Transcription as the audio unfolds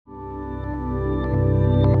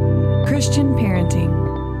Christian parenting.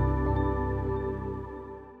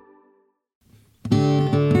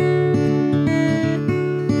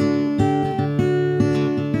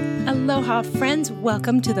 Aloha, friends.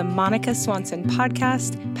 Welcome to the Monica Swanson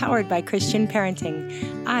podcast, powered by Christian Parenting.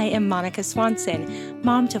 I am Monica Swanson,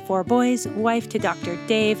 mom to 4 boys, wife to Dr.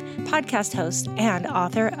 Dave, podcast host, and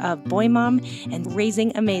author of Boy Mom and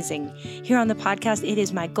Raising Amazing. Here on the podcast, it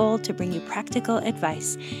is my goal to bring you practical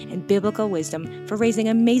advice and biblical wisdom for raising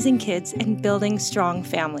amazing kids and building strong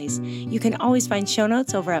families. You can always find show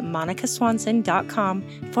notes over at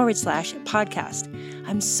monicaswanson.com/podcast.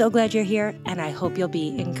 I'm so glad you're here, and I hope you'll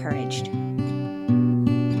be encouraged.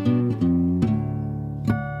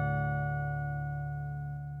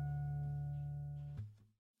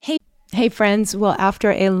 Hey friends, well,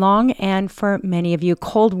 after a long and, for many of you,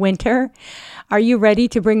 cold winter, are you ready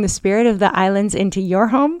to bring the spirit of the islands into your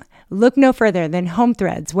home? Look no further than Home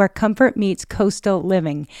Threads, where comfort meets coastal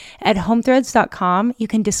living. At homethreads.com, you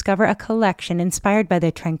can discover a collection inspired by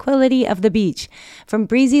the tranquility of the beach. From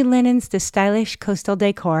breezy linens to stylish coastal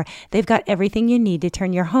decor, they've got everything you need to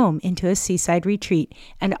turn your home into a seaside retreat,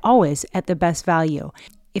 and always at the best value.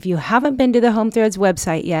 If you haven't been to the Home Threads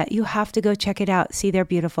website yet, you have to go check it out. See their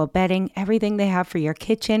beautiful bedding, everything they have for your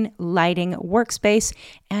kitchen, lighting, workspace,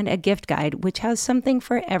 and a gift guide, which has something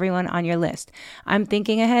for everyone on your list. I'm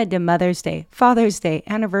thinking ahead to Mother's Day, Father's Day,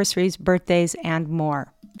 anniversaries, birthdays, and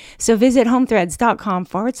more. So visit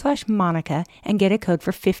homethreads.com/Monica and get a code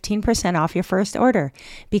for 15% off your first order.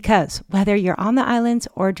 Because whether you're on the islands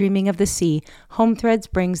or dreaming of the sea, Home Threads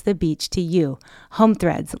brings the beach to you. Home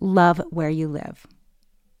Threads, love where you live.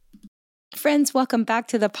 Friends, welcome back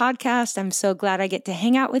to the podcast. I'm so glad I get to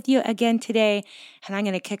hang out with you again today, and I'm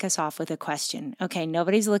going to kick us off with a question. Okay,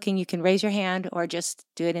 nobody's looking. You can raise your hand or just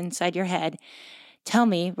do it inside your head. Tell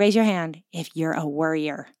me, raise your hand if you're a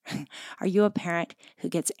worrier. Are you a parent who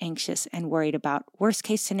gets anxious and worried about worst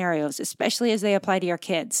case scenarios, especially as they apply to your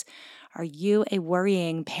kids? Are you a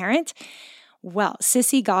worrying parent? Well,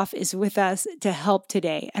 Sissy Goff is with us to help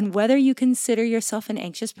today. And whether you consider yourself an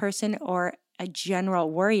anxious person or a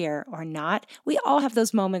general worrier or not, we all have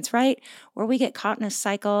those moments, right? Where we get caught in a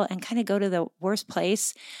cycle and kind of go to the worst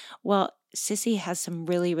place. Well, Sissy has some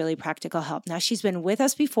really, really practical help. Now, she's been with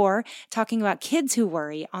us before talking about kids who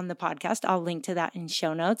worry on the podcast. I'll link to that in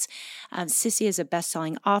show notes. Sissy is a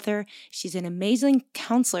best-selling author. She's an amazing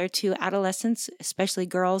counselor to adolescents, especially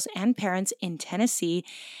girls and parents in Tennessee.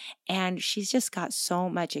 And she's just got so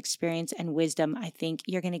much experience and wisdom. I think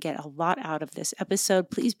you're going to get a lot out of this episode.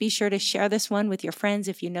 Please be sure to share this one with your friends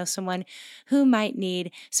if you know someone who might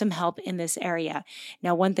need some help in this area.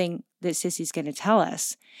 Now, one thing that Sissy's going to tell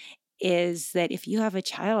us is that if you have a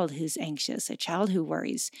child who's anxious, a child who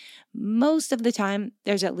worries, most of the time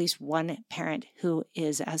there's at least one parent who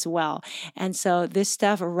is as well. And so this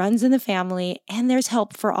stuff runs in the family, and there's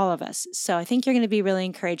help for all of us. So I think you're going to be really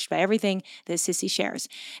encouraged by everything that Sissy shares.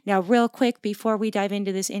 Now, real quick, before we dive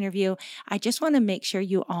into this interview, I just want to make sure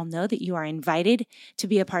you all know that you are invited to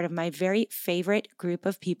be a part of my very favorite group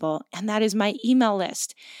of people, and that is my email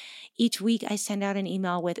list. Each week I send out an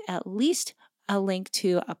email with at least a link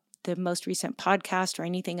to the most recent podcast or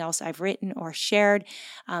anything else I've written or shared.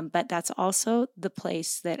 But that's also the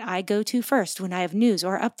place that I go to first when I have news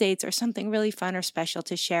or updates or something really fun or special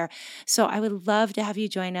to share. So I would love to have you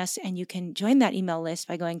join us, and you can join that email list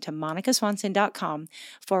by going to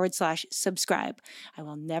monicaswanson.com/subscribe. I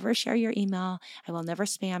will never share your email. I will never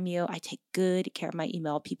spam you. I take good care of my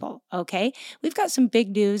email people. Okay. We've got some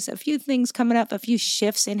big news, a few things coming up, a few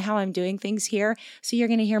shifts in how I'm doing things here. So you're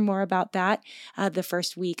going to hear more about that the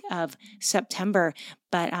first week of September,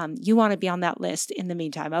 but you want to be on that list in the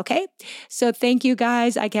meantime, okay? So thank you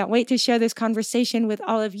guys. I can't wait to share this conversation with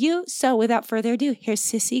all of you. So without further ado, here's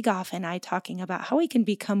Sissy Goff and I talking about how we can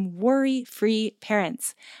become worry-free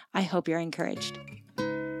parents. I hope you're encouraged.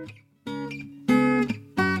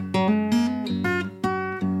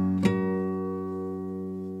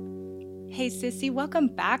 Hey Sissy, welcome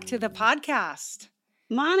back to the podcast.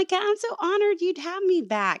 Monica, I'm so honored you'd have me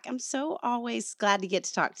back. I'm so always glad to get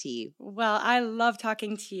to talk to you. Well, I love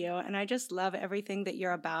talking to you, and I just love everything that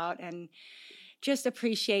you're about and just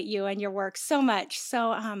appreciate you and your work so much.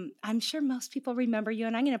 So I'm sure most people remember you,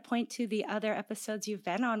 and I'm going to point to the other episodes you've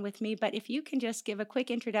been on with me, but if you can just give a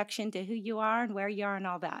quick introduction to who you are and where you are and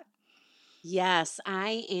all that. Yes,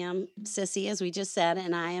 I am Sissy, as we just said,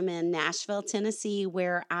 and I am in Nashville, Tennessee,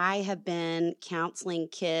 where I have been counseling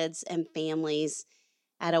kids and families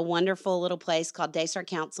at a wonderful little place called Daystar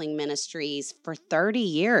Counseling Ministries for 30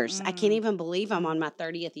 years. I can't even believe I'm on my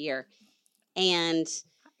 30th year. And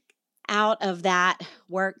out of that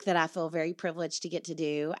work that I feel very privileged to get to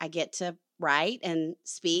do, I get to write and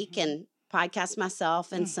speak and podcast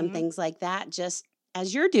myself and some things like that, just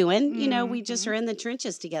as you're doing. We just are in the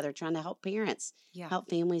trenches together trying to help parents, help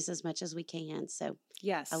families as much as we can. So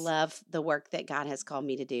Yes. I love the work that God has called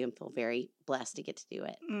me to do and feel very blessed to get to do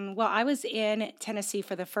it. Well, I was in Tennessee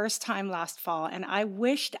for the first time last fall, and I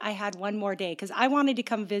wished I had one more day because I wanted to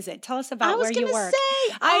come visit. Tell us about where you work.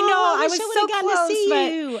 I know. I was so close, to see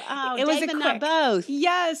but you. it was Dave a and quick. I both.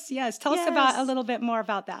 Yes. Tell us about a little bit more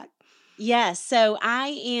about that. Yes. So I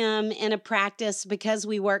am in a practice because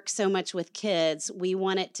we work so much with kids. We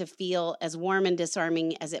want it to feel as warm and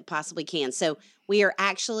disarming as it possibly can. So we are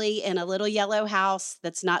actually in a little yellow house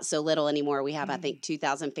that's not so little anymore. We have, I think,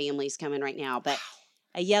 2,000 families coming right now, but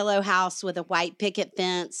a yellow house with a white picket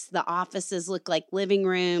fence. The offices look like living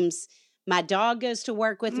rooms. My dog goes to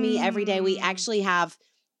work with me every day. We actually have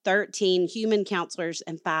 13 human counselors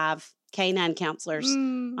and 5 canine counselors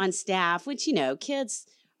on staff, which, kids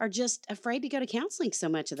are just afraid to go to counseling so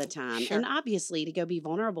much of the time. Sure. And obviously to go be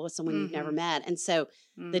vulnerable with someone you've never met. And so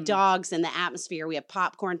the dogs and the atmosphere, we have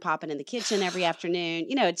popcorn popping in the kitchen every afternoon.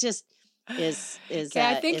 It just is.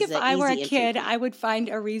 I think if I were a kid, I would find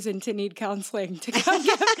a reason to need counseling to come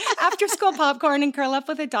get after school popcorn and curl up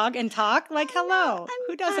with a dog and talk. Like, hello,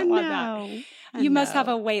 who doesn't want that? You must have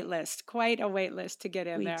a wait list, quite a wait list to get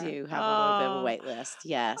in there. We do have a little bit of a wait list,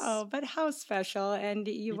 yes. Oh, but how special. And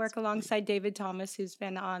you work alongside David Thomas, who's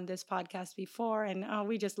been on this podcast before. And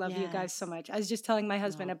we just love you guys so much. I was just telling my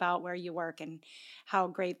husband about where you work and how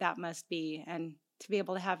great that must be. And to be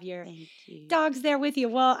able to have your dogs there with you.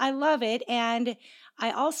 Well, I love it. And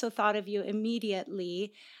I also thought of you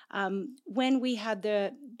immediately when we had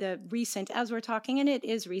the recent, as we're talking, and it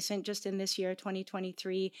is recent, just in this year,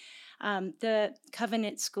 2023, the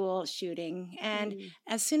Covenant School shooting. And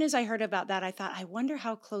as soon as I heard about that, I thought, I wonder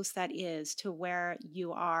how close that is to where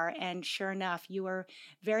you are. And sure enough, you were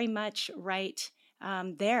very much right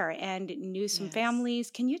there and knew some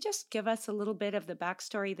families. Can you just give us a little bit of the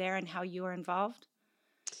backstory there and how you were involved?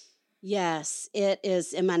 Yes, it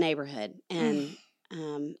is in my neighborhood and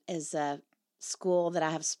is a school that I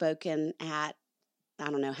have spoken at, I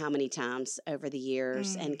don't know how many times over the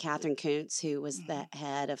years. And Catherine Kuntz, who was the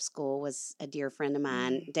head of school, was a dear friend of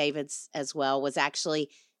mine. David's as well, was actually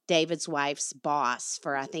David's wife's boss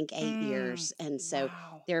for, I think, 8 years. And so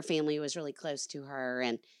their family was really close to her.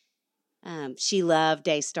 And she loved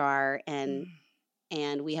Daystar. And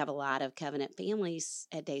we have a lot of Covenant families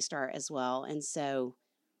at Daystar as well. And so,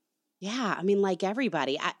 yeah, I mean, like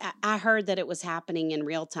everybody, I heard that it was happening in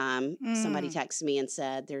real time. Somebody texted me and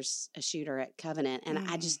said there's a shooter at Covenant. And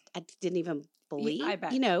I didn't even believe, I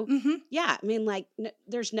bet. Yeah, I mean, like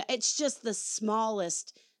it's just the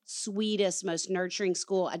smallest, sweetest, most nurturing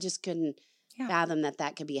school. I just couldn't fathom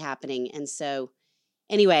that could be happening. And so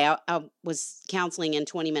anyway, I was counseling in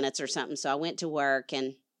 20 minutes or something. So I went to work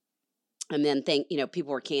and then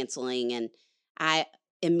people were canceling and I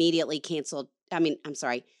immediately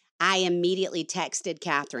I immediately texted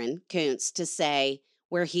Catherine Kuntz to say,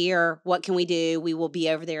 we're here. What can we do? We will be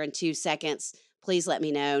over there in 2 seconds. Please let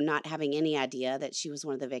me know, not having any idea that she was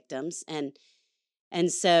one of the victims.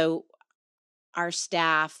 And so our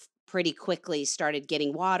staff pretty quickly started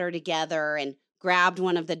getting water together and grabbed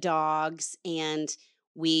one of the dogs and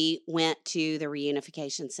we went to the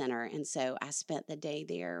reunification center. And so I spent the day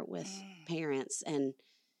there with parents and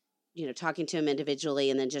talking to them individually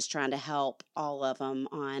and then just trying to help all of them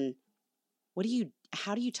on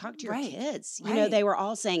how do you talk to your kids? They were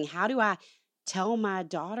all saying, how do I tell my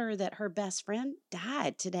daughter that her best friend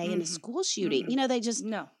died today in a school shooting? They just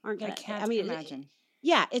aren't going to. I can't imagine.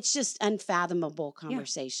 It's just unfathomable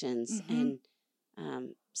conversations. And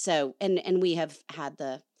so we have had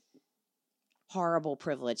the horrible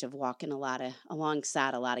privilege of walking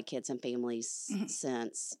alongside a lot of kids and families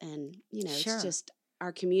since. And, it's just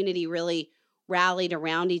our community really rallied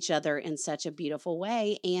around each other in such a beautiful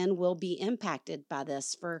way and will be impacted by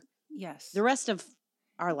this for the rest of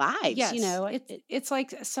our lives. Yes. It's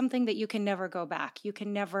like something that you can never go back. You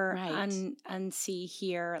can never unsee,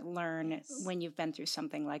 hear, learn when you've been through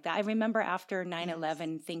something like that. I remember after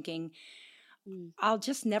 9/11 thinking, I'll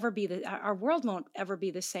just never be our world won't ever be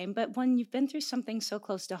the same. But when you've been through something so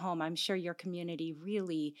close to home, I'm sure your community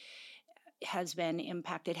really has been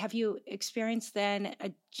impacted. Have you experienced then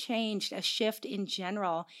a shift in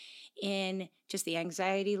general in just the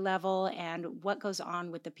anxiety level and what goes on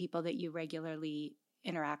with the people that you regularly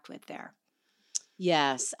interact with there?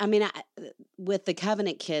 Yes. I mean, with the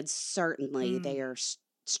Covenant kids, certainly they are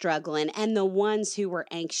struggling, and the ones who were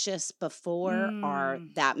anxious before are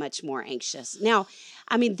that much more anxious. Now,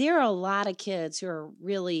 I mean, there are a lot of kids who are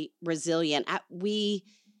really resilient.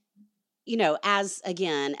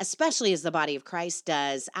 Especially as the body of Christ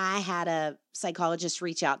does, I had a psychologist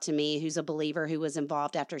reach out to me who's a believer who was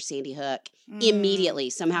involved after Sandy Hook immediately.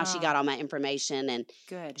 Somehow she got all my information, and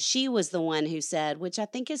good. She was the one who said, which I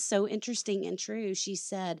think is so interesting and true. She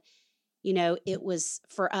said, it was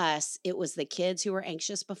for us, it was the kids who were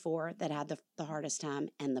anxious before that had the hardest time,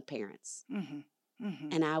 and the parents.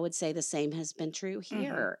 And I would say the same has been true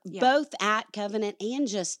here, both at Covenant and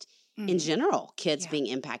just in general, kids being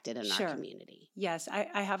impacted in our community. Yes,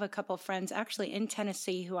 I have a couple friends actually in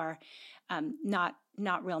Tennessee who are not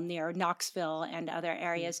real near Knoxville and other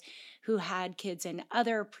areas who had kids in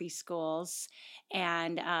other preschools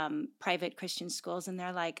and private Christian schools. And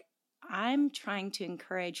they're like, I'm trying to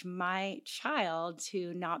encourage my child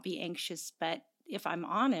to not be anxious, but if I'm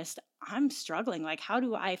honest, I'm struggling. Like, how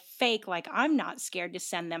do I fake like I'm not scared to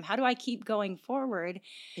send them? How do I keep going forward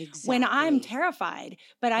when I'm terrified?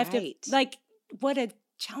 But I have to, like, what a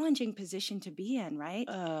challenging position to be in, right?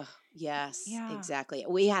 Yes, exactly.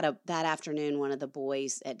 We had that afternoon, one of the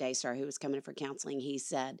boys at Daystar who was coming for counseling, he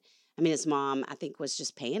said, his mom, I think, was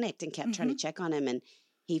just panicked and kept trying to check on him. And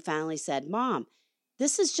he finally said, Mom,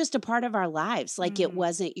 this is just a part of our lives. Like, it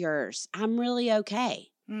wasn't yours. I'm really okay.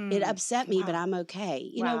 It upset me, but I'm okay.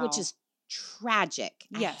 Which is tragic.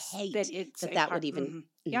 Yes, I hate that would even.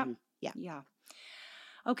 Yeah.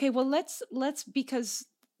 Okay, well, let's because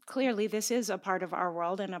clearly this is a part of our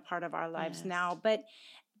world and a part of our lives now. But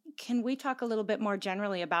can we talk a little bit more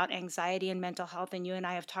generally about anxiety and mental health? And you and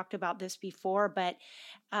I have talked about this before, but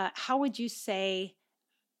how would you say,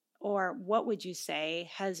 or what would you say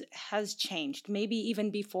has changed, maybe even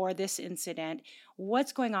before this incident?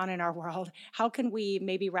 What's going on in our world? How can we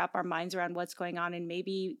maybe wrap our minds around what's going on and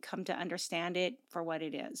maybe come to understand it for what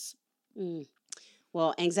it is?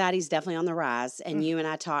 Well, anxiety is definitely on the rise. And you and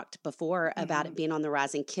I talked before about it being on the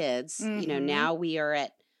rise in kids. Now we are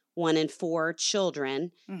at 1 in 4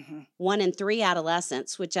 children, 1 in 3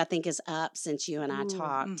 adolescents, which I think is up since you and I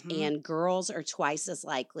talked. And girls are twice as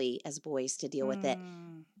likely as boys to deal with it.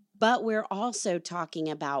 But we're also talking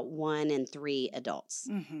about 1 in 3 adults,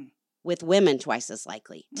 with women twice as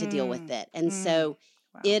likely to deal with it. And so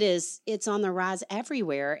it's on the rise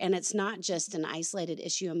everywhere. And it's not just an isolated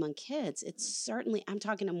issue among kids. It's certainly, I'm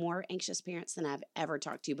talking to more anxious parents than I've ever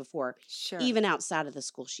talked to before, even outside of the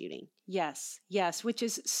school shooting. Yes, which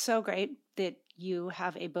is so great that you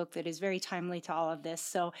have a book that is very timely to all of this.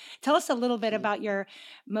 So tell us a little bit about your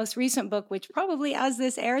most recent book, which probably as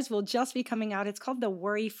this airs will just be coming out. It's called The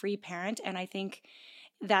Worry-Free Parent. And I think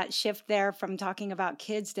that shift there from talking about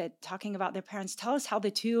kids to talking about their parents, tell us how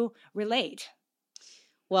the two relate.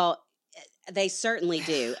 Well, they certainly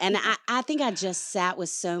do. And I think I just sat with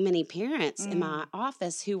so many parents in my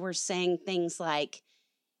office who were saying things like,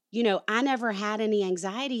 I never had any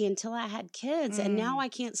anxiety until I had kids. And now I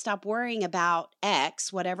can't stop worrying about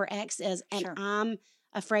X, whatever X is. And I'm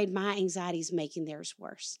afraid my anxiety is making theirs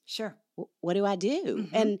worse. What do I do?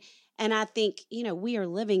 And I think, we are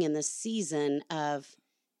living in the season of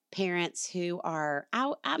parents who are,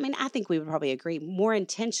 I think we would probably agree, more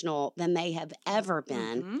intentional than they have ever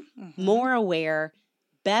been, more aware,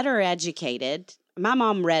 better educated. My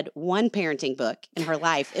mom read one parenting book in her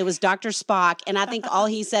life. It was Dr. Spock, and I think all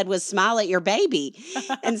he said was smile at your baby.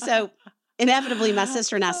 And so inevitably my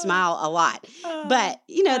sister and I smile a lot. But,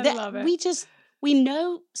 we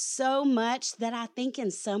know so much that I think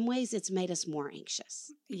in some ways it's made us more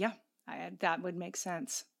anxious. Yeah, that would make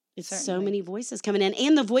sense. It's so many voices coming in,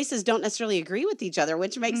 and the voices don't necessarily agree with each other,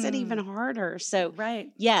 which makes it even harder. So,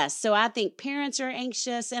 yes. So I think parents are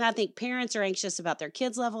anxious, and I think parents are anxious about their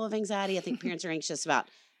kids' level of anxiety. I think parents are anxious about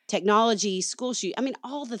technology, school shoot.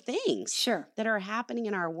 All the things that are happening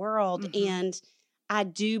in our world. And I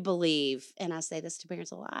do believe, and I say this to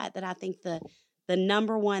parents a lot, that I think the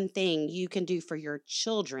number one thing you can do for your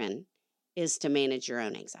children is to manage your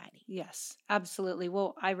own anxiety. Yes, absolutely.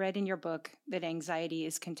 Well, I read in your book that anxiety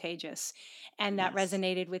is contagious, and that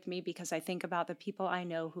resonated with me because I think about the people I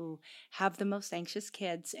know who have the most anxious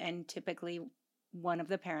kids, and typically one of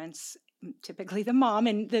the parents, typically the mom,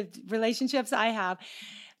 and the relationships I have.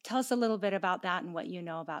 Tell us a little bit about that and what you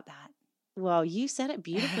know about that. Well, you said it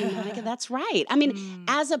beautifully, Monica. That's right.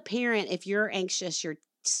 As a parent, if you're anxious,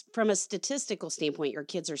 from a statistical standpoint, your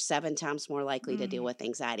kids are 7 times more likely to deal with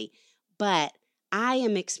anxiety. But I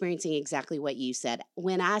am experiencing exactly what you said.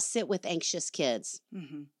 When I sit with anxious kids,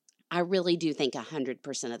 I really do think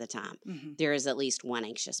 100% of the time there is at least one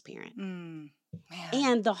anxious parent.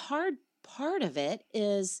 And the hard part of it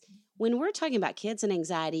is when we're talking about kids and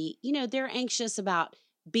anxiety, they're anxious about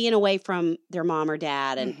being away from their mom or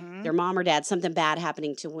dad, and their mom or dad, something bad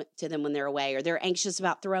happening to them when they're away, or they're anxious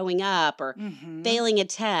about throwing up or failing a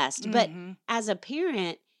test. But as a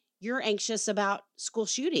parent, you're anxious about school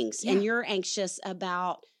shootings, and you're anxious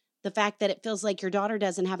about the fact that it feels like your daughter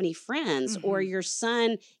doesn't have any friends, or your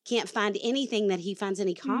son can't find anything that he finds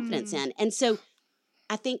any confidence in. And so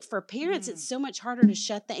I think for parents, it's so much harder to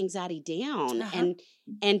shut the anxiety down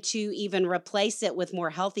and to even replace it with more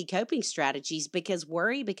healthy coping strategies, because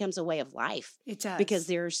worry becomes a way of life. It does. Because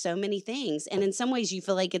there are so many things. And in some ways, you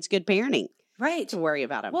feel like it's good parenting. Right. To worry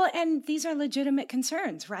about them. Well, and these are legitimate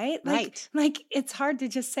concerns, right? Like it's hard to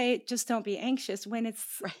just say, just don't be anxious, when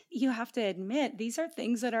it's, you have to admit, these are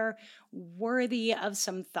things that are worthy of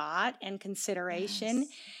some thought and consideration. Yes.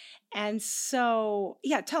 And so,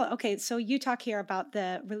 okay, so you talk here about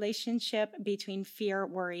the relationship between fear,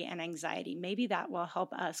 worry, and anxiety. Maybe that will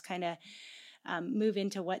help us kind of move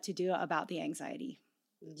into what to do about the anxiety.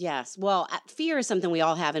 Yes. Well, fear is something we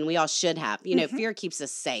all have, and we all should have. Fear keeps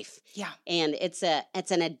us safe. Yeah. And it's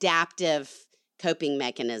an adaptive coping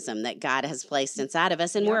mechanism that God has placed inside of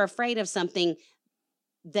us. And we're afraid of something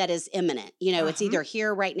that is imminent. It's either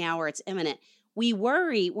here right now or it's imminent.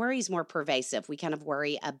 Worry's more pervasive. We kind of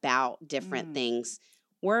worry about different things.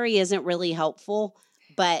 Worry isn't really helpful,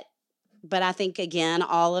 but I think, again,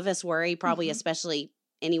 all of us worry, probably especially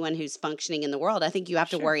anyone who's functioning in the world. I think you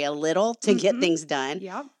have to worry a little to get things done.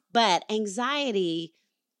 Yeah. But anxiety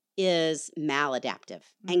is maladaptive.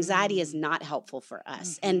 Anxiety is not helpful for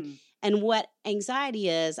us. And what anxiety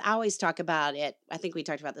is, I always talk about it. I think we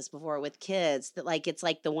talked about this before with kids, that it's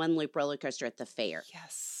like the one loop roller coaster at the fair.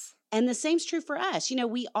 Yes. And the same's true for us.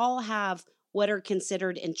 We all have what are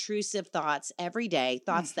considered intrusive thoughts every day,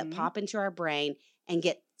 thoughts that pop into our brain and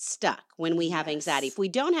get stuck when we have anxiety. If we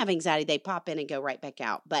don't have anxiety, they pop in and go right back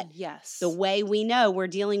out. But the way we know we're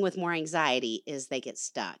dealing with more anxiety is they get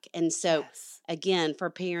stuck. And so, again, for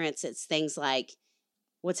parents, it's things like,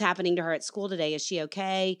 what's happening to her at school today? Is she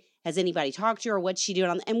okay? Has anybody talked to her? What's she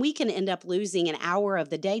doing? And we can end up losing an hour of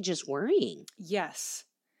the day just worrying. Yes.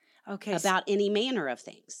 Okay. About any manner of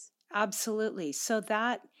things. Absolutely. So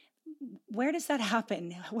where does that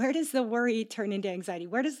happen? Where does the worry turn into anxiety?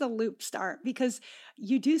 Where does the loop start? Because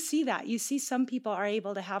you do see that. You see some people are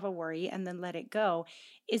able to have a worry and then let it go.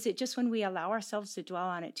 Is it just when we allow ourselves to dwell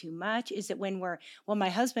on it too much? Is it when my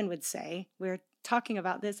husband would say, we're talking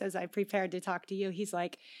about this as I prepared to talk to you. He's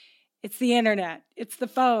like, it's the internet. It's the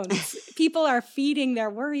phones. People are feeding their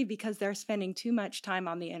worry because they're spending too much time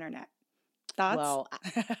on the internet. Thoughts? Well,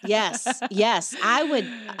 yes. I would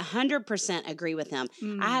 100% agree with him.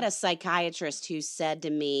 I had a psychiatrist who said to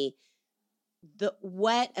me,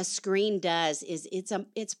 what a screen does is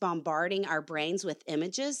it's bombarding our brains with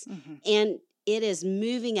images, and it is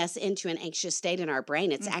moving us into an anxious state in our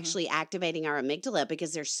brain. It's actually activating our amygdala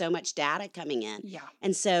because there's so much data coming in. Yeah.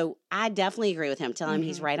 And so I definitely agree with him. Tell him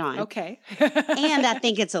he's right on. Okay. And I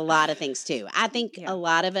think it's a lot of things too. I think a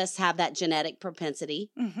lot of us have that genetic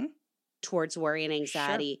propensity towards worry and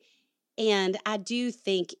anxiety. Sure. And I do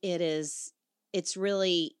think it's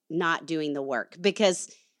really not doing the work,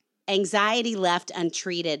 because anxiety left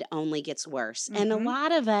untreated only gets worse. And a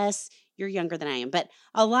lot of us, you're younger than I am, but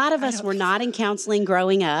a lot of us were not in counseling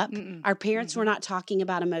growing up. Our parents were not talking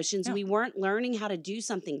about emotions. No. We weren't learning how to do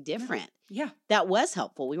something different. Yeah. That was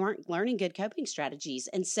helpful. We weren't learning good coping strategies.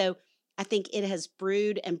 And so I think it has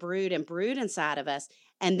brewed and brewed and brewed inside of us.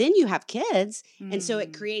 And then you have kids. And so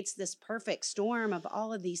it creates this perfect storm of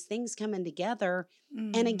all of these things coming together.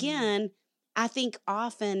 And again, I think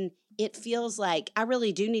often it feels like I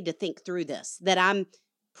really do need to think through this, that I'm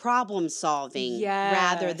problem solving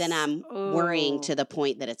rather than I'm worrying to the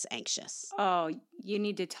point that it's anxious. Oh, you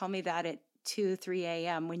need to tell me that at 2-3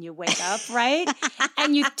 a.m. when you wake up, right?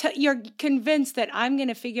 And you're convinced that I'm going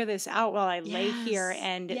to figure this out while I lay here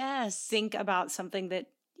and think about something that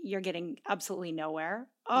you're getting absolutely nowhere.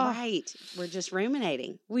 Oh. Right. We're just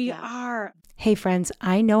ruminating. We are. Hey, friends,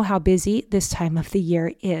 I know how busy this time of the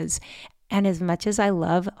year is. And as much as I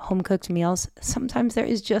love home-cooked meals, sometimes there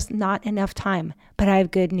is just not enough time. But I have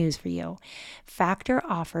good news for you. Factor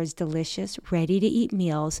offers delicious, ready-to-eat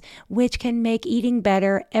meals, which can make eating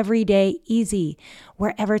better every day easy.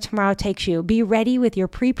 Wherever tomorrow takes you, be ready with your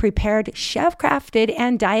pre-prepared, chef-crafted,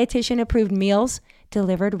 and dietitian-approved meals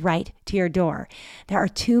delivered right to your door. There are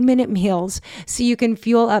 2-minute meals so you can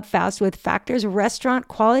fuel up fast with Factor's restaurant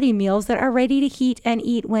quality meals that are ready to heat and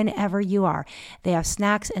eat whenever you are. They have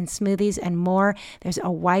snacks and smoothies and more. There's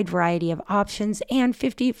a wide variety of options and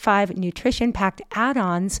 55 nutrition-packed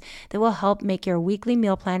add-ons that will help make your weekly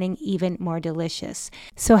meal planning even more delicious.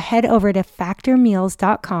 So head over to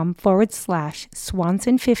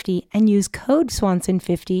factormeals.com/Swanson50 and use code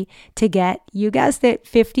Swanson50 to get, you guessed it,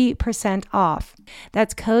 50% off.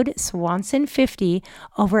 That's code Swanson50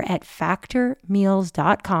 over at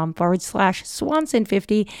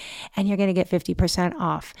factormeals.com/Swanson50, and you're going to get 50%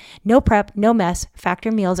 off. No prep, no mess.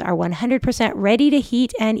 Factor meals are 100% ready to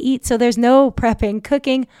heat and eat, so there's no prepping,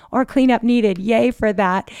 cooking, or cleanup needed. Yay for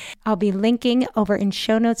that. I'll be linking over in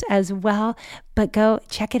show notes as well, but go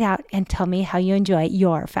check it out and tell me how you enjoy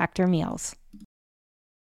your Factor meals.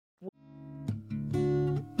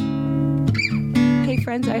 Hey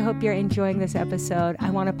friends, I hope you're enjoying this episode. I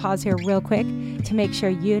want to pause here real quick to make sure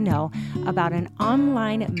you know about an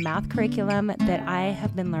online math curriculum that I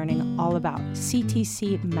have been learning all about.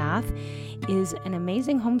 CTC Math is an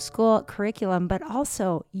amazing homeschool curriculum, but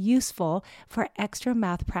also useful for extra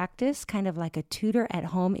math practice, kind of like a tutor at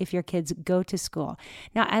home if your kids go to school.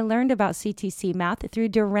 Now, I learned about CTC Math through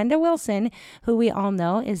Dorinda Wilson, who we all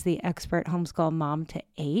know is the expert homeschool mom to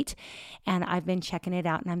 8, and I've been checking it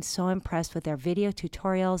out, and I'm so impressed with their video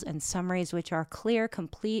tutorials and summaries, which are clear,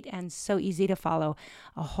 complete, and so easy to follow.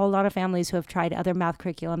 A whole lot of families who have tried other math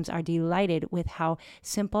curriculums are delighted with how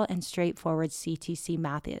simple and straightforward CTC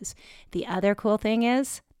Math is. The other cool thing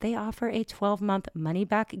is they offer a 12-month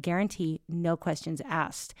money-back guarantee, no questions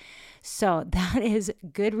asked. So that is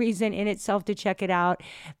good reason in itself to check it out.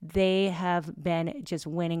 They have been just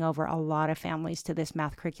winning over a lot of families to this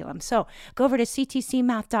math curriculum. So go over to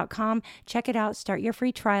ctcmath.com, check it out, start your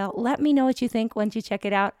free trial. Let me know what you think once you check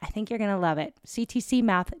it out. I think you're going to love it.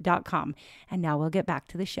 ctcmath.com. And now we'll get back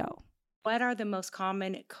to the show. What are the most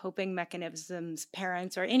common coping mechanisms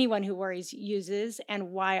parents or anyone who worries uses,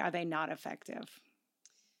 and why are they not effective?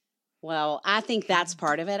 Well, I think that's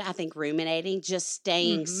part of it. I think ruminating, just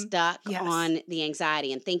staying stuck on the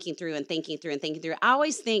anxiety and thinking through and thinking through and thinking through. I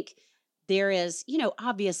always think there is,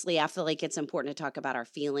 obviously I feel like it's important to talk about our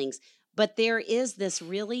feelings, but there is this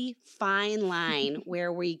really fine line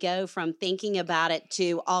where we go from thinking about it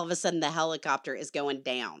to all of a sudden the helicopter is going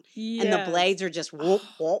down and the blades are just whoop,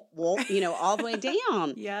 whoop, whoop, all the way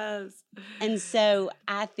down. Yes. And so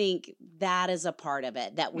I think that is a part of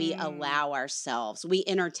it, that we allow ourselves, we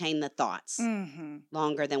entertain the thoughts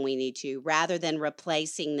longer than we need to, rather than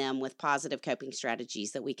replacing them with positive coping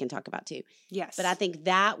strategies that we can talk about too. Yes. But I think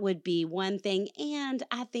that would be one thing. And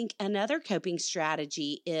I think another coping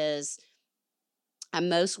strategy is, I'm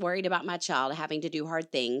most worried about my child having to do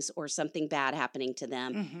hard things or something bad happening to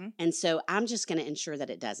them. And so I'm just going to ensure that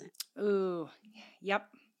it doesn't. Ooh, yep,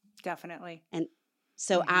 definitely. And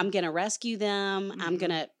so I'm going to rescue them. I'm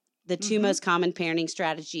going to, the two most common parenting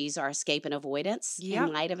strategies are escape and avoidance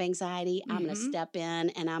in light of anxiety. I'm going to step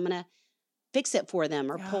in and I'm going to fix it for them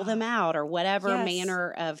or pull them out or whatever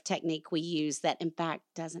manner of technique we use that in fact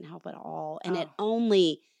doesn't help at all. And it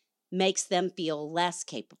only makes them feel less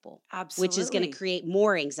capable, which is going to create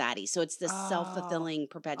more anxiety. So it's this self-fulfilling,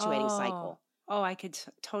 perpetuating cycle. Oh, I could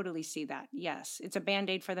totally see that. Yes. It's a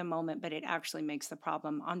Band-Aid for the moment, but it actually makes the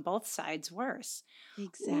problem on both sides worse.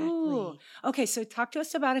 Exactly. Ooh. Okay, so talk to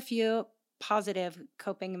us about a few positive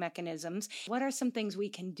coping mechanisms. What are some things we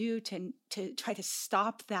can do to try to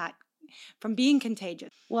stop that from being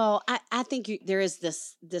contagious? Well, I think there is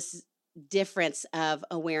this difference of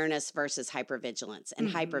awareness versus hypervigilance. And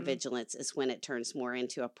hypervigilance is when it turns more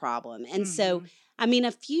into a problem. And so, I mean,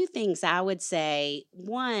 a few things I would say.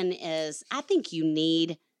 One is I think you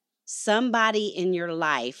need somebody in your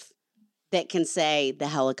life that can say the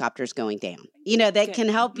helicopter's going down, that can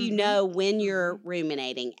help you know when you're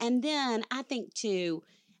ruminating. And then I think too,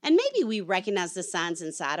 and maybe we recognize the signs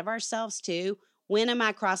inside of ourselves too. When am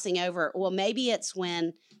I crossing over? Well, maybe it's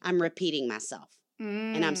when I'm repeating myself.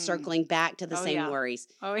 And I'm circling back to the same worries.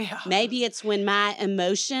 Oh, yeah. Maybe it's when my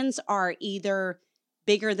emotions are either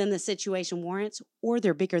bigger than the situation warrants or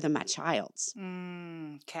they're bigger than my child's.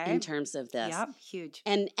 Okay. In terms of this. Yep, huge.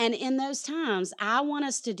 And in those times, I want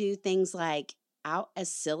us to do things like,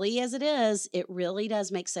 as silly as it is, it really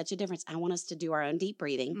does make such a difference. I want us to do our own deep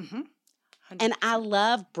breathing. And I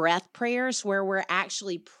love breath prayers where we're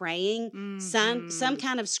actually praying some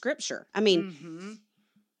kind of scripture. I mean,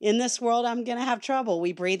 in this world, I'm going to have trouble.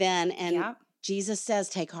 We breathe in and Jesus says,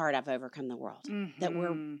 take heart, I've overcome the world. That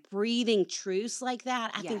we're breathing truths like that.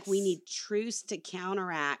 I think we need truths to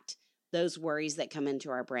counteract those worries that come into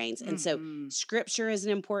our brains. And so scripture is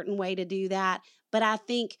an important way to do that. But I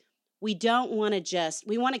think we don't want to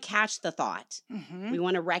we want to catch the thought. Mm-hmm. We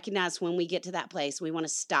want to recognize when we get to that place, we want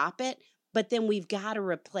to stop it, but then we've got to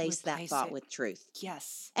replace that thought with truth.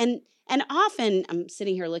 Yes. And often I'm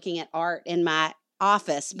sitting here looking at art in my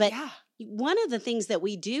office, but one of the things that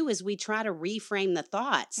we do is we try to reframe the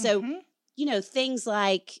thought. So, things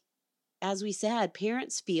like, as we said,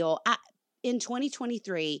 parents feel, in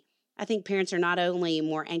 2023, I think parents are not only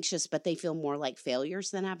more anxious, but they feel more like failures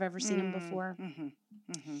than I've ever seen them before. Mm-hmm.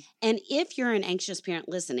 Mm-hmm. And if you're an anxious parent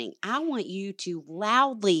listening, I want you to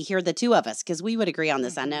loudly hear the two of us, because we would agree on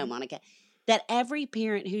this, I know, Monica, that every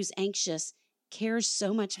parent who's anxious cares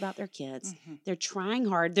so much about their kids. Mm-hmm. They're trying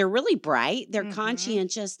hard. They're really bright. They're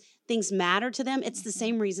conscientious. Things matter to them. It's the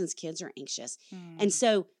same reasons kids are anxious. And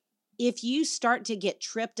so if you start to get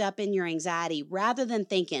tripped up in your anxiety, rather than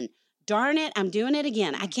thinking, darn it, I'm doing it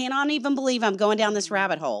again, I cannot even believe I'm going down this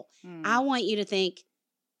rabbit hole, I want you to think,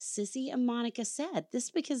 Sissy and Monica said,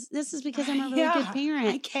 this is because I'm a really good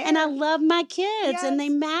parent. And I love my kids and they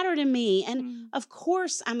matter to me. And of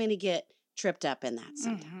course I'm going to get tripped up in that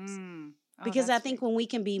sometimes. Because I think when we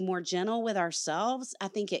can be more gentle with ourselves, I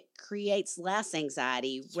think it creates less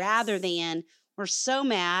anxiety rather than we're so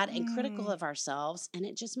mad and critical of ourselves, and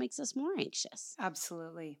it just makes us more anxious.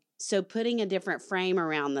 Absolutely. So putting a different frame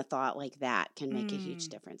around the thought like that can make a huge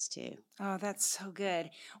difference too. Oh, that's so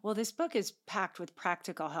good. Well, this book is packed with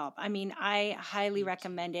practical help. I mean, I highly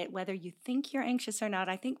recommend it, whether you think you're anxious or not.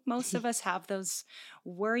 I think most of us have those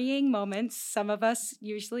worrying moments. Some of us,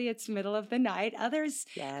 usually it's middle of the night. Others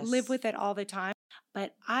live with it all the time.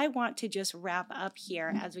 But I want to just wrap up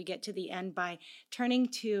here as we get to the end by turning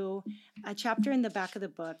to a chapter in the back of the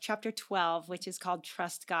book, chapter 12, which is called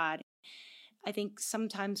Trust God. I think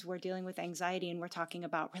sometimes we're dealing with anxiety and we're talking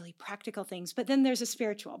about really practical things, but then there's a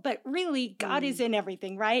spiritual. But really, God is in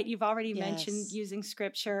everything, right? You've already mentioned using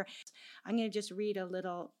scripture. I'm going to just read a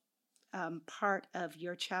little part of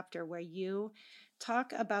your chapter where you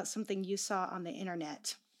talk about something you saw on the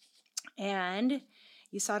internet. And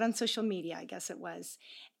you saw it on social media, I guess it was.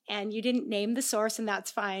 And you didn't name the source, and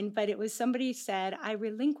that's fine. But it was somebody said, I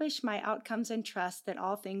relinquish my outcomes and trust that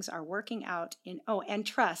all things are working out in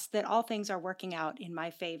my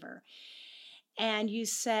favor. And you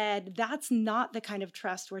said, that's not the kind of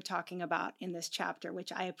trust we're talking about in this chapter,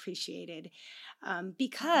 which I appreciated,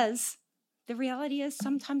 because the reality is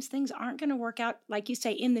sometimes things aren't going to work out, like you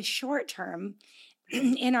say, in the short term,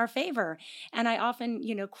 in our favor. And I often,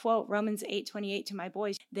 quote Romans 8:28 to my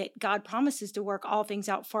boys, that God promises to work all things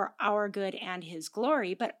out for our good and his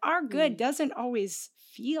glory, but our good doesn't always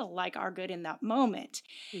feel like our good in that moment.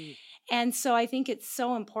 And so I think it's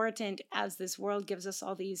so important, as this world gives us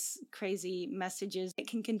all these crazy messages, it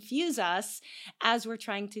can confuse us as we're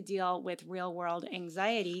trying to deal with real world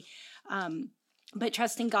anxiety. But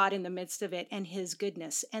trusting God in the midst of it and his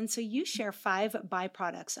goodness. And so you share 5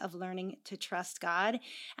 byproducts of learning to trust God.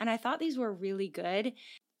 And I thought these were really good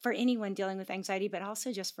for anyone dealing with anxiety, but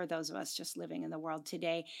also just for those of us just living in the world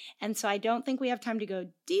today. And so I don't think we have time to go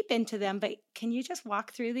deep into them, but can you just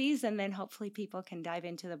walk through these, and then hopefully people can dive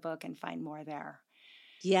into the book and find more there?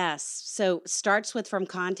 Yes. So starts with from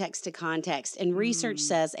context to context. And research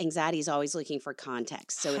says anxiety is always looking for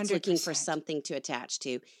context. So it's 100%. Looking for something to attach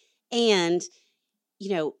to. And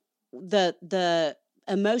the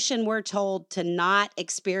emotion we're told to not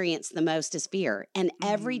experience the most is fear. And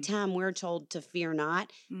every time we're told to fear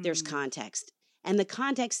not, there's context. And the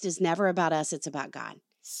context is never about us. It's about God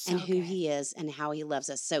and who he is and how he loves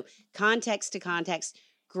us. So context to context.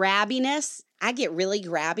 Grabbiness. I get really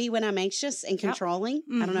grabby when I'm anxious and controlling.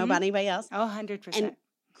 I don't know about anybody else. Oh, 100%. And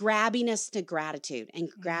grabbiness to gratitude. And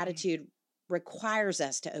gratitude requires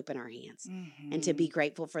us to open our hands and to be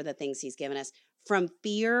grateful for the things he's given us. From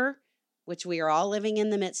fear, which we are all living in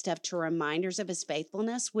the midst of, to reminders of his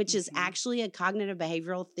faithfulness, which is actually a cognitive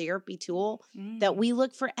behavioral therapy tool that we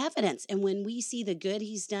look for evidence. And when we see the good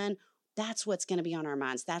he's done, that's what's going to be on our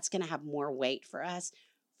minds. That's going to have more weight for us.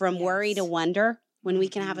 From worry to wonder, when we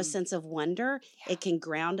can have a sense of wonder, it can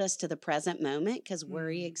ground us to the present moment, because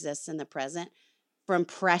worry exists in the present. From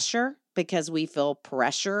pressure, because we feel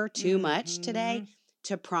pressure too much today,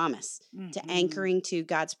 to promise, to anchoring to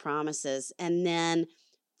God's promises. And then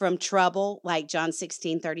from trouble, like John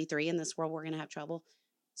 16:33, in this world we're going to have trouble,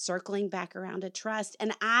 circling back around to trust.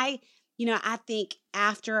 And I think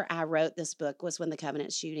after I wrote this book was when the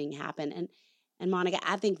Covenant shooting happened. And Monica,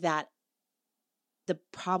 I think that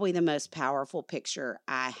probably the most powerful picture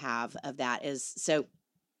I have of that is,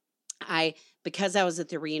 because I was at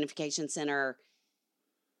the Reunification Center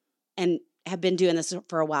and have been doing this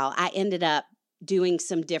for a while, I ended up doing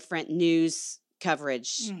some different news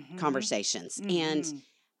coverage conversations. And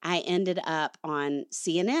I ended up on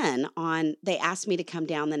CNN they asked me to come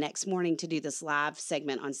down the next morning to do this live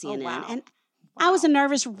segment on CNN. wow. And I was a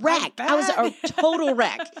nervous wreck. I was a bet. total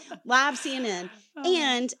wreck. Live CNN. Oh.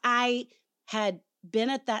 And I had been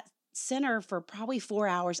at that center for probably 4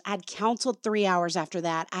 hours. I'd counseled 3 hours after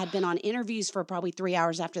that. I'd been on interviews for probably 3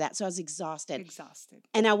 hours after that. So I was exhausted.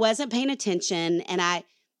 And I wasn't paying attention. And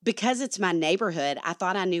because it's my neighborhood, I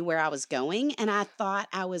thought I knew where I was going. And I thought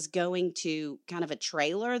I was going to kind of a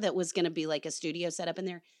trailer that was going to be like a studio set up in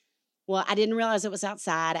there. Well, I didn't realize it was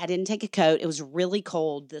outside. I didn't take a coat. It was really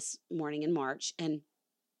cold this morning in March. And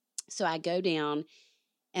so I go down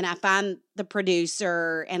and I find the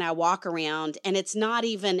producer and I walk around, and it's not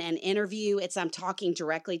even an interview. I'm talking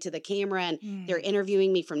directly to the camera, and they're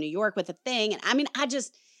interviewing me from New York with a thing. And I mean, I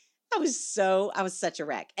was such a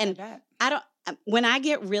wreck. And when I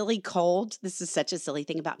get really cold, this is such a silly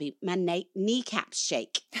thing about me, my kneecaps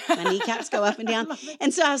shake. My kneecaps go up and down.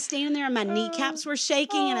 And so I was standing there and my kneecaps were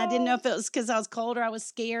shaking, and I didn't know if it was because I was cold or I was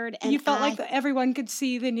scared. And you felt like everyone could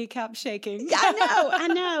see the kneecap shaking. I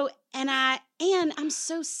know. And I'm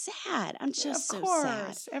so sad. I'm just so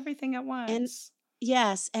sad. Everything at once. And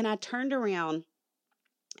yes. And I turned around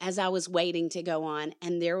as I was waiting to go on,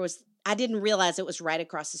 and I didn't realize it was right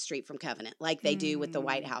across the street from Covenant, like they do with the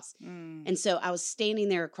White House. And so I was standing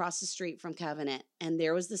there across the street from Covenant, and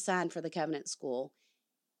there was the sign for the Covenant School.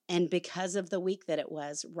 And because of the week that it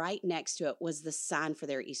was, right next to it was the sign for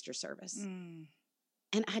their Easter service.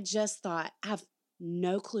 And I just thought, I have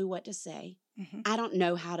no clue what to say. I don't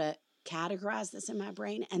know how to categorize this in my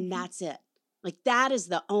brain. And that's it. Like, that is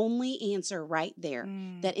the only answer right there,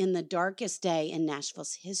 that in the darkest day in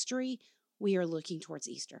Nashville's history, we are looking towards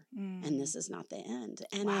Easter, and this is not the end.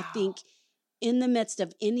 And I think in the midst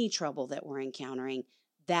of any trouble that we're encountering,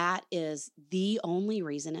 that is the only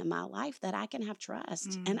reason in my life that I can have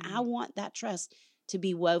trust. And I want that trust to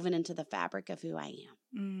be woven into the fabric of who I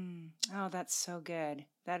am. Oh, that's so good.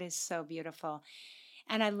 That is so beautiful.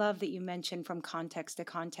 And I love that you mentioned from context to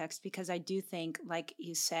context, because I do think, like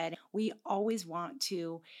you said, we always want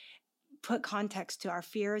to put context to our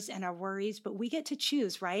fears and our worries, but we get to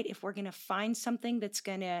choose, right? If we're going to find something that's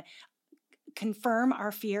going to confirm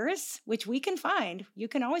our fears, which we can find. You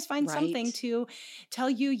can always find something to tell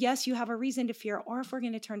you, yes, you have a reason to fear, or if we're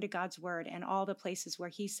going to turn to God's word and all the places where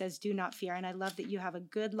he says, do not fear. And I love that you have a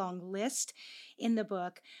good long list in the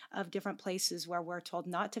book of different places where we're told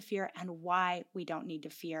not to fear and why we don't need to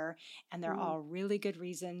fear. And they're all really good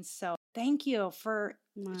reasons. So thank you for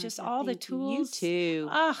just all the tools. You too.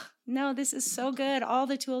 Oh, no, this is so good. All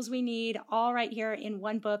the tools we need, all right here in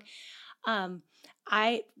one book.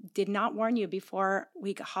 I did not warn you before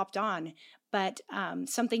we hopped on, but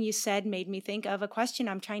something you said made me think of a question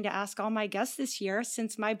I'm trying to ask all my guests this year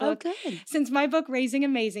since my book, Raising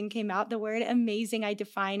Amazing came out. The word amazing I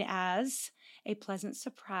define as a pleasant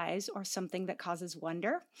surprise or something that causes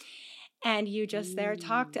wonder. And you just there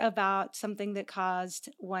talked about something that caused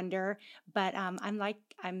wonder, but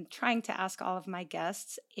I'm trying to ask all of my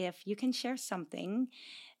guests if you can share something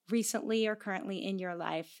recently or currently in your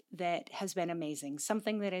life that has been amazing,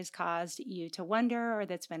 something that has caused you to wonder or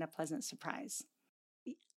that's been a pleasant surprise.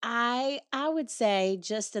 I would say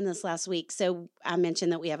just in this last week, so I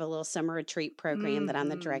mentioned that we have a little summer retreat program that I'm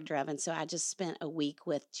the director of, and so I just spent a week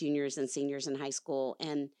with juniors and seniors in high school,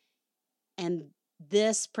 and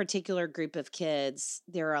this particular group of kids,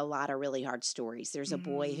 there are a lot of really hard stories. There's a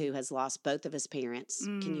boy who has lost both of his parents.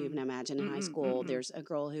 Can you even imagine in high school? There's a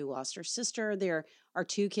girl who lost her sister. There are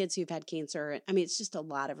 2 kids who've had cancer. I mean, it's just a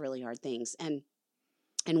lot of really hard things. And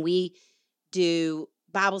we do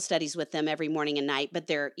Bible studies with them every morning and night, but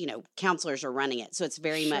they're, counselors are running it. So it's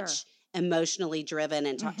very much emotionally driven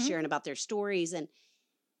and sharing about their stories. And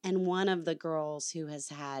one of the girls who has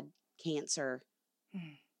had cancer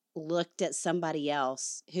looked at somebody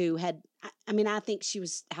else who had, I think she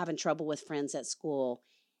was having trouble with friends at school.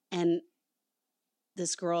 And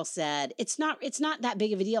this girl said, it's not that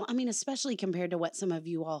big of a deal. I mean, especially compared to what some of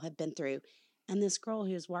you all have been through. And this girl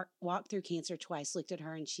who's walked through cancer twice looked at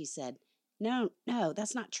her and she said, no,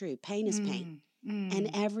 that's not true. Pain is pain. And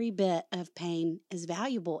every bit of pain is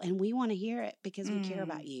valuable. And we want to hear it because we care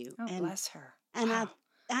about you. Oh, and bless her. And wow.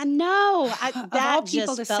 I know that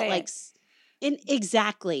just felt like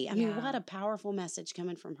exactly. I mean, what a powerful message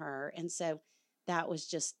coming from her. And so that was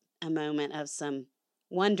just a moment of some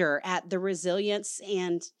wonder at the resilience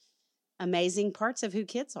and amazing parts of who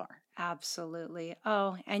kids are. Absolutely.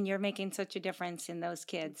 Oh, and you're making such a difference in those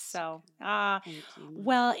kids. So,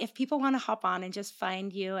 well, if people want to hop on and just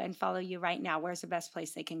find you and follow you right now, where's the best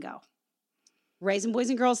place they can go?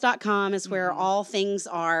 RaisingBoysandGirls.com is where all things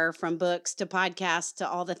are, from books to podcasts to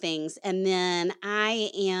all the things. And then I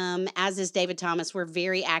am, as is David Thomas, we're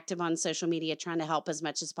very active on social media trying to help as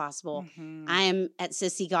much as possible. I am at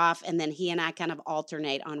Sissy Goff, and then he and I kind of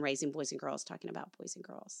alternate on Raising Boys and Girls, talking about boys and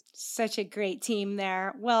girls. Such a great team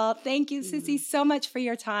there. Well, thank you, Sissy, so much for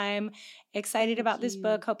your time. Excited about this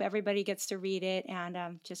book. Hope everybody gets to read it, and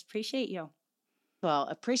just appreciate you. Well,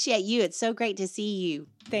 appreciate you. It's so great to see you.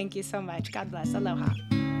 Thank you so much. God bless. Aloha.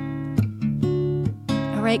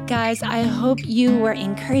 All right, guys, I hope you were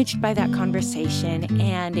encouraged by that conversation,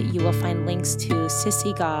 and you will find links to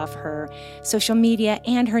Sissy Goff, her social media,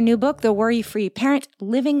 and her new book, The Worry-Free Parent,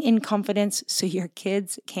 Living in Confidence So Your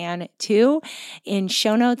Kids Can Too, in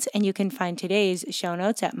show notes. And you can find today's show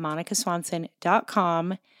notes at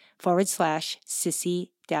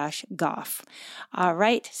monicaswanson.com/Sissy-Goff. All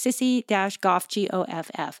right, Sissy-Goff, Goff.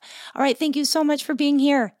 All right, thank you so much for being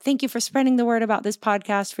here. Thank you for spreading the word about this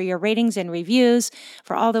podcast, for your ratings and reviews,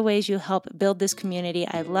 for all the ways you help build this community.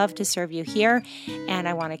 I love to serve you here, and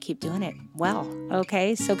I want to keep doing it well.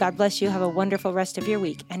 Okay, so God bless you. Have a wonderful rest of your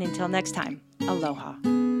week. And until next time, aloha.